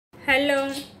Hello,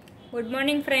 good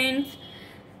morning friends.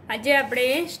 આજે આપણે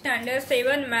standard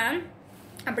 7માં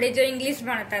આપણે જો ઇંગ્લિશ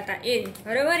ભણતા હતા એ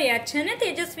બરાબર યાદ છે ને,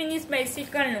 તેજસ્વીની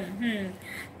બાઇસિકલનું.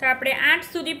 તો આપણે 8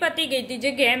 સુધી પતી ગઈ હતી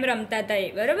જે ગેમ રમતા હતા એ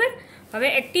બરાબર. હવે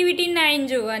એક્ટિવિટી 9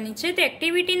 જોવાની છે. તો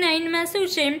એક્ટિવિટી 9માં શું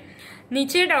છે,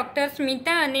 નીચે ડૉક્ટર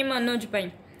સ્મિતા અને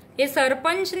મનોજભાઈ એ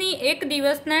સરપંચની એક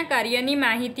દિવસના કાર્યની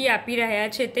માહિતી આપી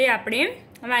રહ્યા છે, તે આપણે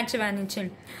વાંચવાની છે.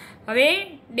 હવે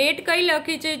ડેટ કઈ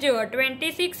લખી છે જો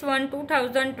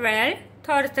 26/1/2012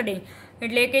 થર્સડે,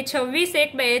 એટલે કે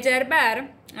 26/1/2012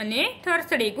 અને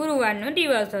થર્સડે ગુરુવારનો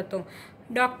દિવસ હતો.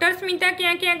 ડૉક્ટર સ્મિતા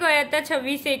ક્યાં ક્યાં ગયા હતા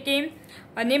 26/1,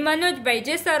 અને મનોજભાઈ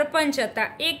જે સરપંચ હતા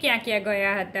એ ક્યાં ક્યાં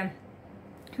ગયા હતા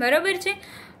બરાબર છે.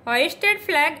 હોઇસ્ટેડ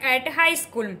ફ્લેગ એટ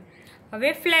હાઈસ્કૂલ,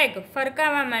 હવે ફ્લેગ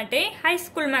ફરકાવવા માટે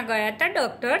હાઈસ્કૂલમાં ગયા હતા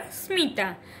doctor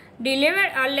Smita. Deliver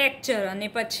a lecture, અને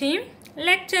પછી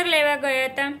લેક્ચર લેવા ગયા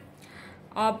હતા.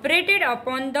 ઓપરેટેડ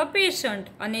અપોન ધ પેશન્ટ,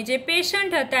 અને જે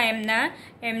પેશન્ટ હતા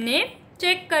એમને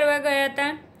ચેક કરવા ગયા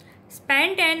હતા.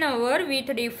 Spent an hour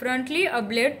with differently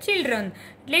અબલેડ children,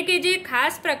 એટલે કે જે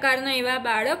ખાસ પ્રકારના એવા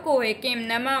બાળકો હોય કે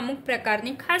એમનામાં અમુક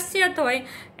પ્રકારની ખાસિયત હોય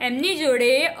એમની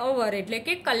જોડે અવર એટલે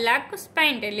કે કલાક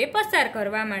સ્પેન્ટ એટલે પસાર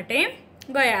કરવા માટે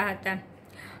ગયા હતા.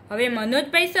 હવે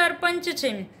મનોજભાઈ સરપંચ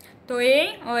છે તો એ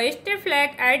હોઇસ્ટેડ flag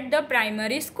at the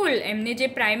primary school, એમને જે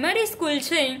પ્રાઇમરી સ્કૂલ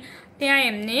છે ત્યાં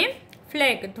એમને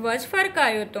ફ્લેગ ધ્વજ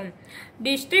ફરકાયો હતો.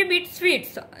 ડિસ્ટ્રીબ્યુટ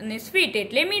સ્વીટ્સ, અને સ્વીટ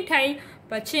એટલે મીઠાઈ,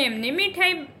 પછી એમને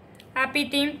મીઠાઈ આપી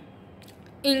હતી.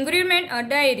 ઇન્ગ્રીમેન્ટ અ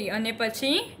ડાયરી, અને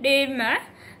પછી ડેરીમાં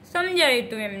સમજાવ્યું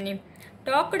હતું એમને.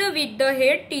 Talked with the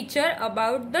head teacher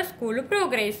about the school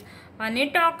progress, અને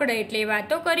ટોકડ એટલે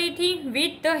વાતો કરી હતી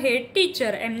વિથ ધ હેડ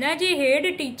ટીચર, એમના જે હેડ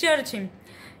ટીચર છે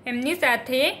એમની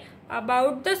સાથે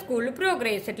અબાઉટ ધ સ્કૂલ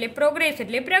પ્રોગ્રેસ એટલે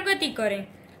પ્રગતિ કરે,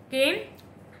 કે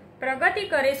પ્રગતિ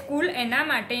કરે સ્કૂલ એના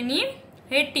માટેની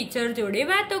હેડ ટીચર જોડે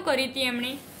વાતો કરી હતી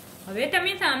એમણે. હવે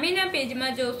તમે સામેના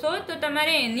પેજમાં જોશો તો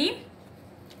તમારે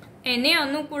એને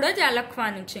અનુકૂળ જ આ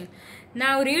લખવાનું છે.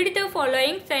 નાવ read the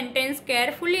following sentence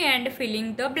carefully and filling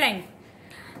the blank.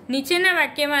 નીચેના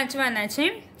વાક્ય વાંચવાના છે.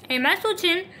 એમાં શું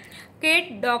છે કે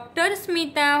doctor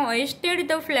Smita હોઇસ્ટેડ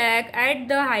the flag at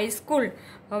the high school.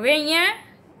 હવે અહીંયા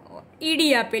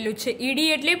ઈડી આપેલું છે, ઈડી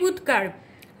એટલે ભૂતકાળ.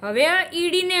 હવે આ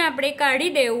ઈડીને આપણે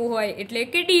કાઢી દેવું હોય એટલે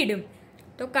કે ડીડ,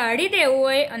 તો કાઢી દેવું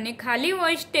હોય અને ખાલી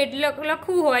હોઇસ્ટેડ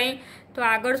લખવું હોય તો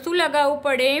આગળ શું લગાવવું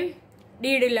પડે,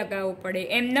 ડીડ લગાવવું પડે,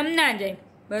 એમનેમ ના જાય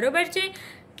બરોબર છે.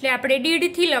 એટલે આપણે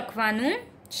ડીડથી લખવાનું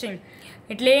છે.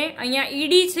 એટલે અહીંયા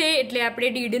ઈડી છે એટલે આપણે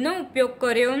ડીડનો ઉપયોગ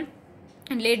કર્યો,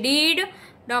 એટલે ડીડ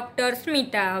ડૉક્ટર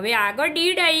સ્મિતા. હવે આગળ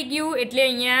ડીડ આવી ગયું એટલે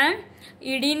અહીંયા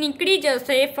ઈડી નીકળી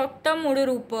જશે, ફક્ત મૂળ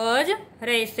રૂપ જ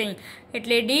રહેશે.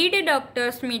 એટલે did doctor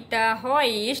Smita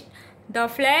હોઇસ્ટ the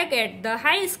flag at the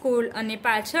high school, અને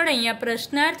પાછળ અહીંયા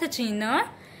પ્રશ્નાર્થ ચિહ્ન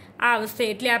આવશે.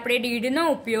 એટલે આપણે ડીડનો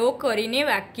ઉપયોગ કરીને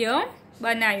વાક્ય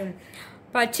બનાવ્યું.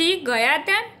 પછી ગયા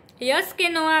હતા, યસ કે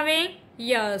નો આવે,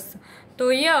 યસ. તો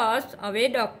યસ, હવે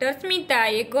ડૉક્ટર સ્મિતા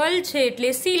એ ગર્લ છે એટલે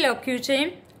સી લખ્યું છે,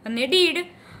 અને ડીડ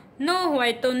નો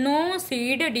હોય તો નો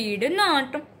સીડ ડીડ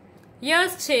નોટ.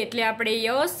 યસ છે એટલે આપણે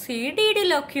યસ સી ડીડ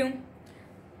લખ્યું.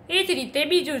 એ જ રીતે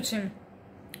બીજું છે,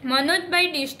 મનોજભાઈ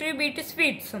ડિસ્ટ્રીબ્યુટ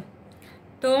સ્વીટ્સ.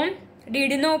 તો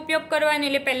ડીડનો ઉપયોગ કરવાનો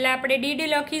એટલે પહેલાં આપણે ડીડ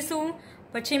લખીશું,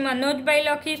 પછી મનોજભાઈ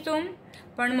લખીશું.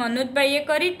 પણ મનોજભાઈએ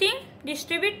કરી હતી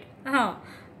ડિસ્ટ્રીબ્યુટ, હા.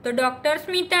 તો ડૉક્ટર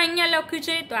સ્મિતા અહીંયા લખ્યું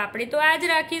છે તો આપણે તો આ જ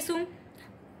રાખીશું.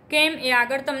 કેમ એ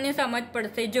આગળ તમને સમજ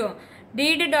પડશે. જો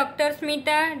ડીડ ડૉક્ટર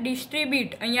સ્મિતા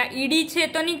ડિસ્ટ્રીબ્યુટ, અહીંયા ઈડી છે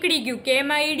તો નીકળી ગયું. કેમ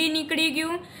આ ઈડી નીકળી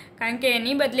ગયું? કારણ કે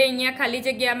એની બદલે અહીંયા ખાલી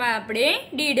જગ્યામાં આપણે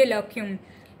ડીડ લખ્યું.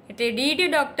 એટલે did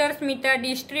doctor Smita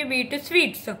distribute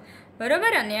sweets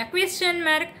બરોબર. અને આ ક્વેશ્ચન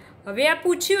માર્ક. હવે આ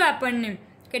પૂછ્યું આપણને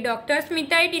કે ડૉક્ટર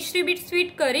સ્મિતાએ ડિસ્ટ્રીબ્યુટ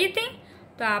સ્વીટ કરી હતી,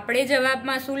 તો આપણે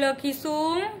જવાબમાં શું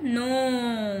લખીશું? નો.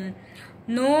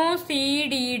 નો સી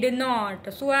ડીડ નોટ.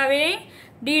 શું આવે?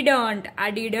 ડીડન્ટ. આ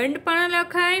ડીડન્ટ પણ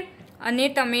લખાય, અને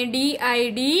તમે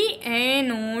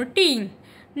DIDNOT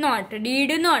નોટ,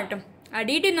 ડીડ નોટ. આ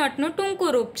ડીડ નોટનું ટૂંકું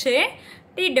રૂપ છે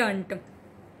ડીડન્ટ.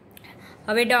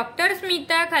 હવે ડૉક્ટર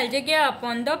સ્મિતા ખાલી જગ્યા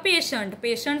અપોન ધ પેશન્ટ,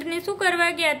 પેશન્ટને શું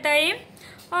કરવા ગયા હતા? એ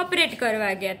ઓપરેટ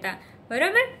કરવા ગયા હતા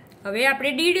બરાબર. હવે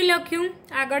આપણે ડીડ લખ્યું,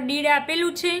 આગળ ડીડ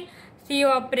આપેલું છે, સી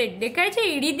ઓપરેટ દેખાય છે,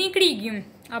 ઈડી નીકળી ગયું.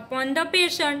 અપોન ધ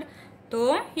પેશન્ટ તો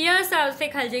યસ આવશે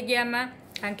ખાલી જગ્યામાં,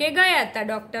 કારણ કે ગયા હતા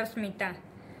doctor Smita.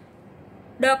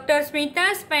 Doctor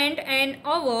Smita spent an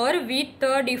hour with the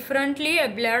differently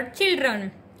abled children,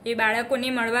 એ બાળકોને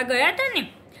મળવા ગયા હતા ને.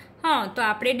 હા, તો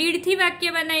આપણે ડીડથી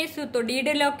વાક્ય બનાવીશું. તો ડીડ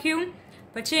લખ્યું,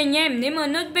 પછી અહીંયા એમને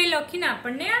મનોજભાઈ લખીને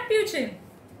આપણને આપ્યું છે,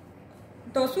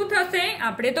 તો શું થશે?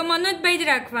 આપણે તો મનોજભાઈ જ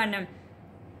રાખવાના.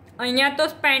 અહીંયા તો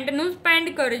સ્પેન્ડનું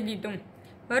સ્પેન્ડ કરી દીધું,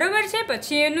 બરાબર છે.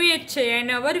 પછી એનું એ જ છે, an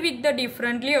hour with the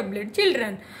differently અબલેડ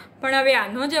children. પણ હવે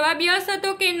આનો જવાબ યસ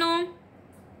હતો કે નો?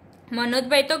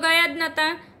 મનોજભાઈ તો ગયા જ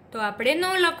નહોતા, તો આપણે નો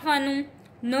લખવાનું.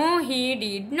 નો હી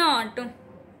ડીડ નોટ.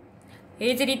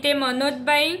 એ જ રીતે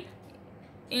મનોજભાઈ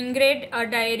ઇન્ગ્રેડ અ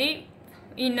ડેરી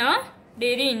ઇન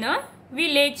અ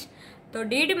વિલેજ. તો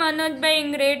did Manojbhai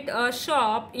ઇન્ગ્રેડ a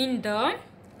shop in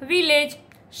the village.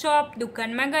 Shop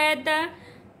દુકાનમાં ગયા હતા,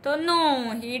 તો નો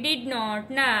હી ડીડ નોટ.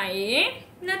 ના, એ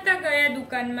નહોતા ગયા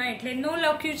દુકાનમાં, એટલે નો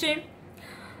લખ્યું છે.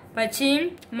 પછી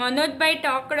મનોજભાઈ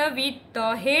talked with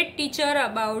the head teacher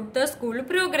about the school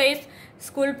progress.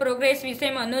 School progress વિશે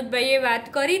મનોજભાઈએ વાત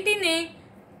કરી હતી ને,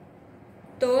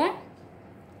 તો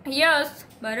યસ,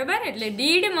 બરાબર. એટલે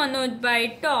ડીડ મનોજભાઈ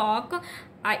ટોક.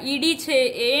 આ ઈડી છે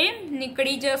એ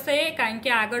નીકળી જશે, કારણ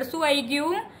કે આગળ શું આવી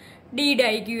ગયું? ડીડ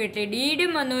આવી ગયું. એટલે ડીડ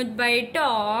મનોજભાઈ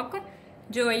ટોક.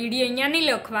 જો ઈડી અહીંયા નહીં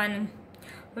લખવાનું.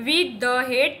 With the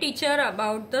head teacher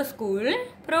about the school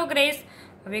progress.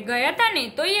 હવે ગયા હતા ને,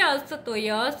 તો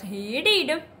yes he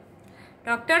did.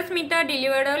 Doctor Smita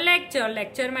delivered a lecture.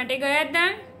 Lecture માટે ગયા હતા,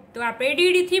 તો આપણે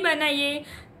ડીડથી બનાવીએ.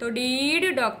 તો ડીડ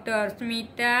ડૉક્ટર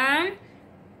સ્મિતા,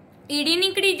 ઈડી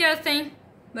નીકળી જશે,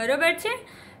 બરાબર છે.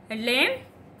 એટલે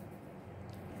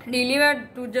delivered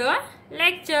to the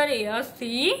lecture. Yes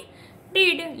he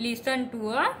did. Listen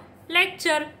to a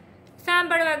lecture.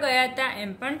 સાંભળવા ગયા હતા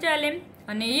એમ પણ ચાલે.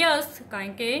 અને યસ,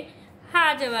 કારણ કે હા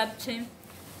જવાબ છે,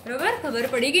 બરાબર. ખબર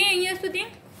પડી ગઈ અહીંયા સુધી.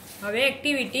 હવે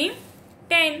એક્ટિવિટી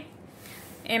 10.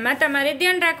 એમાં તમારે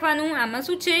ધ્યાન રાખવાનું, આમાં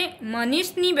શું છે?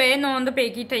 મનીષની 2 નોંધ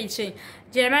ભેગી થઈ છે,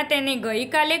 જેમાં તેને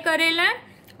ગઈકાલે કરેલા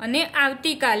અને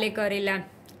આવતીકાલે કરેલા,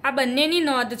 આ બંનેની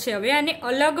નોંધ છે. હવે આને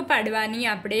અલગ પાડવાની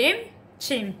આપણે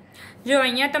છે. જો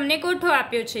અહીંયા તમને કોઠો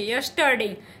આપ્યો છે યસ્ટરડે,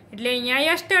 એટલે અહીંયા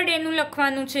યસ્ટરડેનું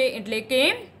લખવાનું છે, એટલે કે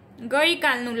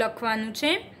ગઈકાલનું લખવાનું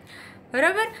છે,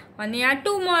 બરાબર. અને આ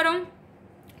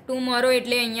ટુમોરો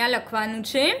એટલે અહીંયા લખવાનું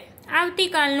છે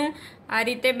આવતીકાલનું. આ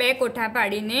રીતે 2 કોઠા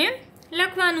પાડીને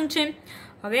લખવાનું છે.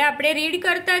 હવે આપણે રીડ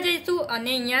કરતા જઈશું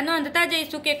અને અહીંયા નોંધતા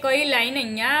જઈશું કે કઈ લાઈન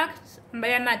અહીંયા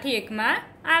 2માંથી એકમાં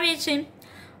આવે છે.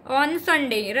 ઓન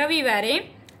સન્ડે, રવિવારે,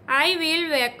 I will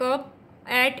wake up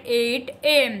at 8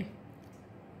 AM.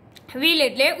 Will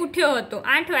એટલે ઉઠ્યો હતો,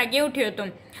 8 વાગે ઉઠ્યો હતો.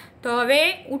 તો હવે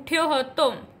ઉઠ્યો હતો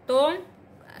તો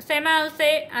શેમાં આવશે?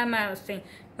 આમાં આવશે,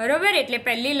 બરાબર. એટલે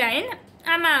પહેલી લાઈન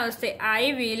આમાં આવશે,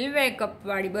 આઈ વિલ વેક અપ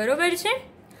વાળી, બરાબર છે.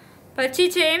 પછી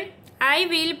છે I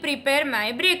will prepare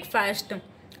my breakfast.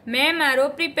 મેં મારો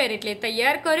પ્રિપેર એટલે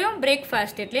તૈયાર કર્યો,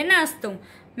 બ્રેકફાસ્ટ એટલે નાસ્તો.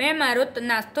 મેં મારો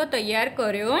નાસ્તો તૈયાર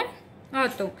કર્યો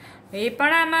હતો, એ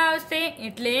પણ આમાં આવશે.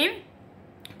 એટલે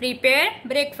પ્રિપેર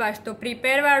બ્રેકફાસ્ટ, તો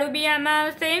પ્રિપેર વાળું બી આમાં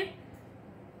આવશે,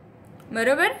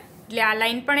 બરાબર. એટલે આ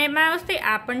લાઈન પણ એમાં આવશે,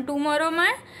 આ પણ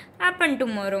ટુમોરોમાં, આ પણ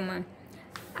ટુમોરોમાં.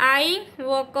 આઈ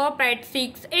વોક અપ એટ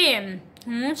 6 AM.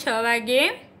 હું 6 વાગે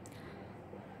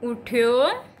ઉઠ્યો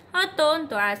હતો,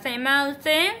 તો આ શેમાં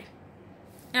આવશે?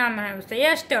 આમાં આવશે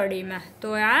યસ્ટરડેમાં.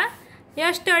 તો આ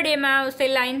યસ્ટરડેમાં આવશે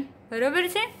લાઈન, બરાબર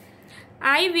છે.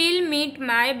 I will meet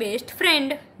my best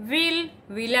friend. Will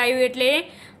આવ્યું એટલે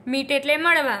મીટ એટલે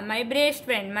મળવા. માય બેસ્ટ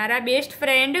ફ્રેન્ડ, મારા બેસ્ટ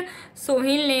ફ્રેન્ડ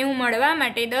સોહિલને હું મળવા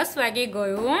માટે 10 વાગે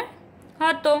ગયો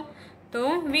હતો. તો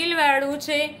વિલ વાળું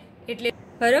છે, એટલે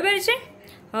બરાબર છે.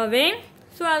 હવે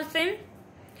શું આવશે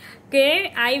કે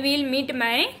I will meet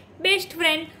my best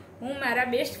friend. હું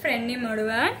મારા બેસ્ટ ફ્રેન્ડને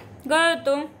મળવા ગયો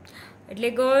હતો, એટલે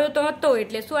ગયો તો હતો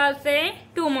એટલે શું આવશે?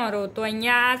 ટુમોરો. તો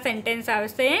અહીંયા આ સેન્ટેન્સ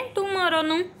આવશે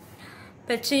ટુમોરોનું.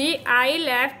 પછી I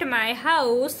left my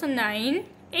house 9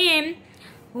 AM.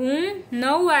 હું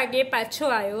 9 વાગે પાછો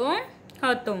આવ્યો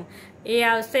હતો, એ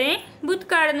આવશે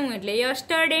ભૂતકાળનું, એટલે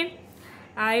yesterday.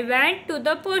 I went to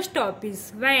the post office.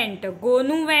 Vent,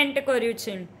 ગોનું vent કર્યું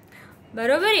છે,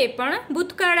 બરાબર. એ પણ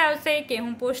ભૂતકાળ આવશે કે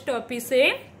હું પોસ્ટ ઓફિસે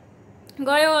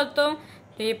ગયો હતો,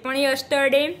 તો એ પણ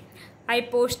યસ્ટરડે. આઈ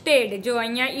પોસ્ટેડ, જો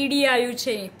અહીંયા ઈડી આવ્યું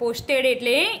છે, પોસ્ટેડ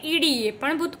એટલે ઈડી, એ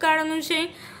પણ ભૂતકાળનું છે.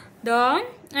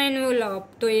 ધ એન્વેલોપ,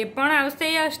 તો એ પણ આવશે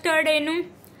યસ્ટરડેનું.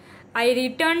 આઈ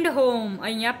રિટર્ન્ડ હોમ,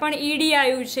 અહીંયા પણ ઈડી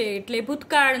આવ્યું છે, એટલે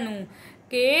ભૂતકાળનું,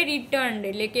 કે રિટર્ન્ડ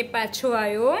એટલે કે પાછો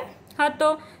આવ્યો હતો,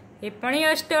 એ પણ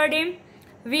yesterday.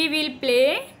 We will play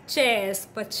chess,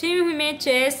 પછી મેં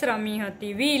ચેસ રમી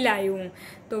હતી, વિલ આવ્યું,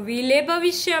 તો વિલ એ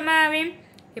ભવિષ્યમાં આવે,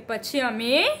 કે પછી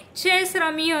અમે ચેસ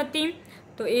રમી હતી,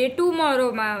 તો એ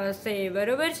ટુમોરોમાં આવશે,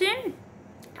 બરાબર છે.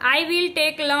 I will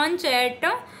take lunch at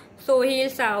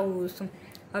સોહિલ્સ house.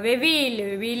 હવે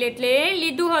વિલ એટલે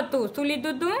લીધું હતું, શું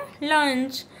લીધું હતું?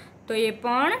 લંચ, તો એ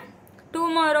પણ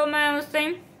ટુમોરોમાં આવશે.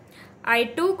 આઈ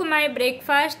ટુક my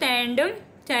breakfast and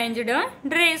changed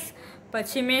dress.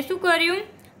 પછી મેં શું કર્યું?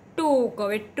 ટૂંક.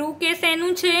 હવે ટૂંક એ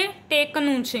શેનું છે?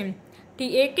 ટેકનું છે.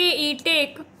 TAKE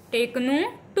ટેક, ટેકનું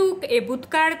ટૂંક એ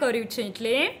ભૂતકાળ કર્યું છે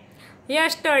એટલે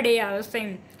યસ્ટરડે આવશે.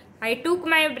 આઈ ટૂક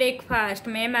માય બ્રેકફાસ્ટ,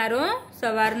 મેં મારો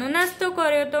સવારનો નાસ્તો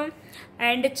કર્યો હતો.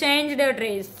 And change the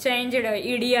dress, changed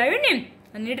ED આવ્યું ને,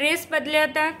 અને ડ્રેસ બદલ્યા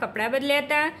હતા, કપડાં બદલ્યા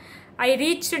હતા. આઈ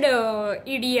રીચડ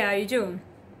ઈડી આવ્યું જો,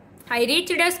 આઈ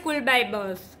રીચડ સ્કૂલ બાય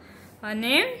બસ,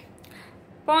 અને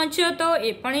પહોંચ્યો તો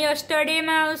એ પણ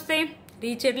યસ્ટરડેમાં આવશે.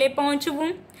 રીચ એટલે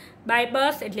પહોંચવું, બાય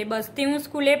બસ એટલે બસથી હું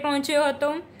સ્કૂલે પહોંચ્યો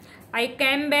હતો. આઈ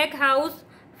કેમ બેક હાઉસ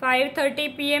 5:30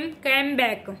 PM, કેમ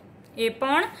બેક એ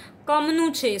પણ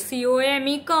કમનું છે,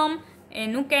 COME કમ,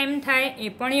 એનું કેમ થાય એ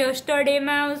પણ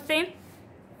યસ્ટરડેમાં આવશે.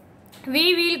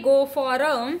 We will go for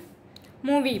a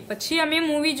movie, પછી અમે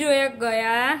મૂવી જોયા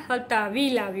ગયા હતા,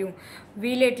 વિલ આવ્યું.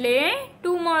 વિલ એટલે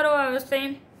ટુમોરો આવશે.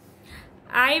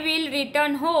 I will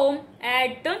return home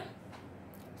at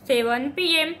 7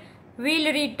 PM,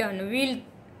 will return, will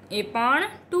એ પણ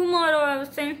ટુમોરો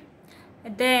આવશે.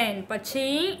 ધેન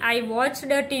પછી આઈ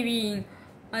વોચડ ટીવી,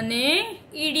 અને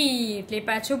ઈડી એટલે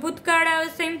પાછું ભૂતકાળ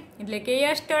આવશે એટલે કે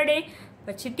યસ્ટરડે.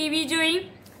 પછી ટીવી જોઈ.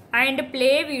 And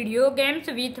play video games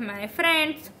with my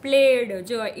friends, played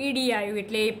જો ઈડી આવ્યું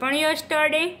એટલે એ પણ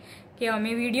યસ્ટરડે, કે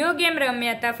અમે વિડીયો ગેમ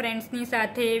રમ્યા હતા ફ્રેન્ડ્સની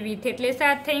સાથે, વિથ એટલે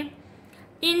સાથે.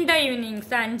 ઇન ધ ઇવનિંગ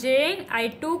સાંજે.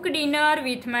 આઈ ટૂક ડિનર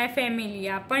વિથ માય ફેમિલી,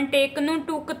 આ પણ ટેકનું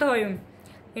ટૂંક થયું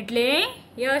એટલે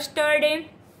યસ્ટરડે.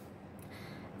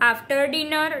 આફ્ટર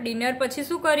ડિનર, ડિનર પછી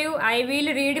શું કર્યું? I will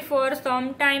read for some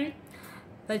time,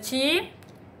 પછી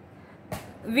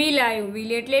વિલ આવ્યું,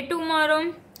 વિલ એટલે tomorrow.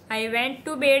 I went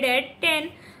to bed at 10,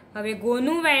 હવે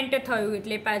ગોનું વેન્ટ થયું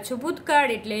એટલે પાછું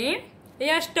ભૂતકાળ એટલે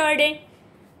યસ્ટરડે.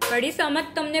 પડી સમજ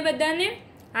તમને બધાને?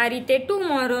 આ રીતે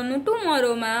ટુમોરોનું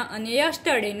ટુમોરોમાં અને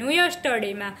યસ્ટરડેનું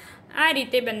યસ્ટરડેમાં, આ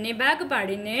રીતે બંને ભાગ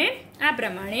પાડીને આ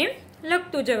પ્રમાણે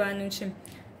લખતું જવાનું છે.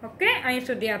 ઓકે, અહીં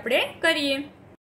સુધી આપણે કરીએ.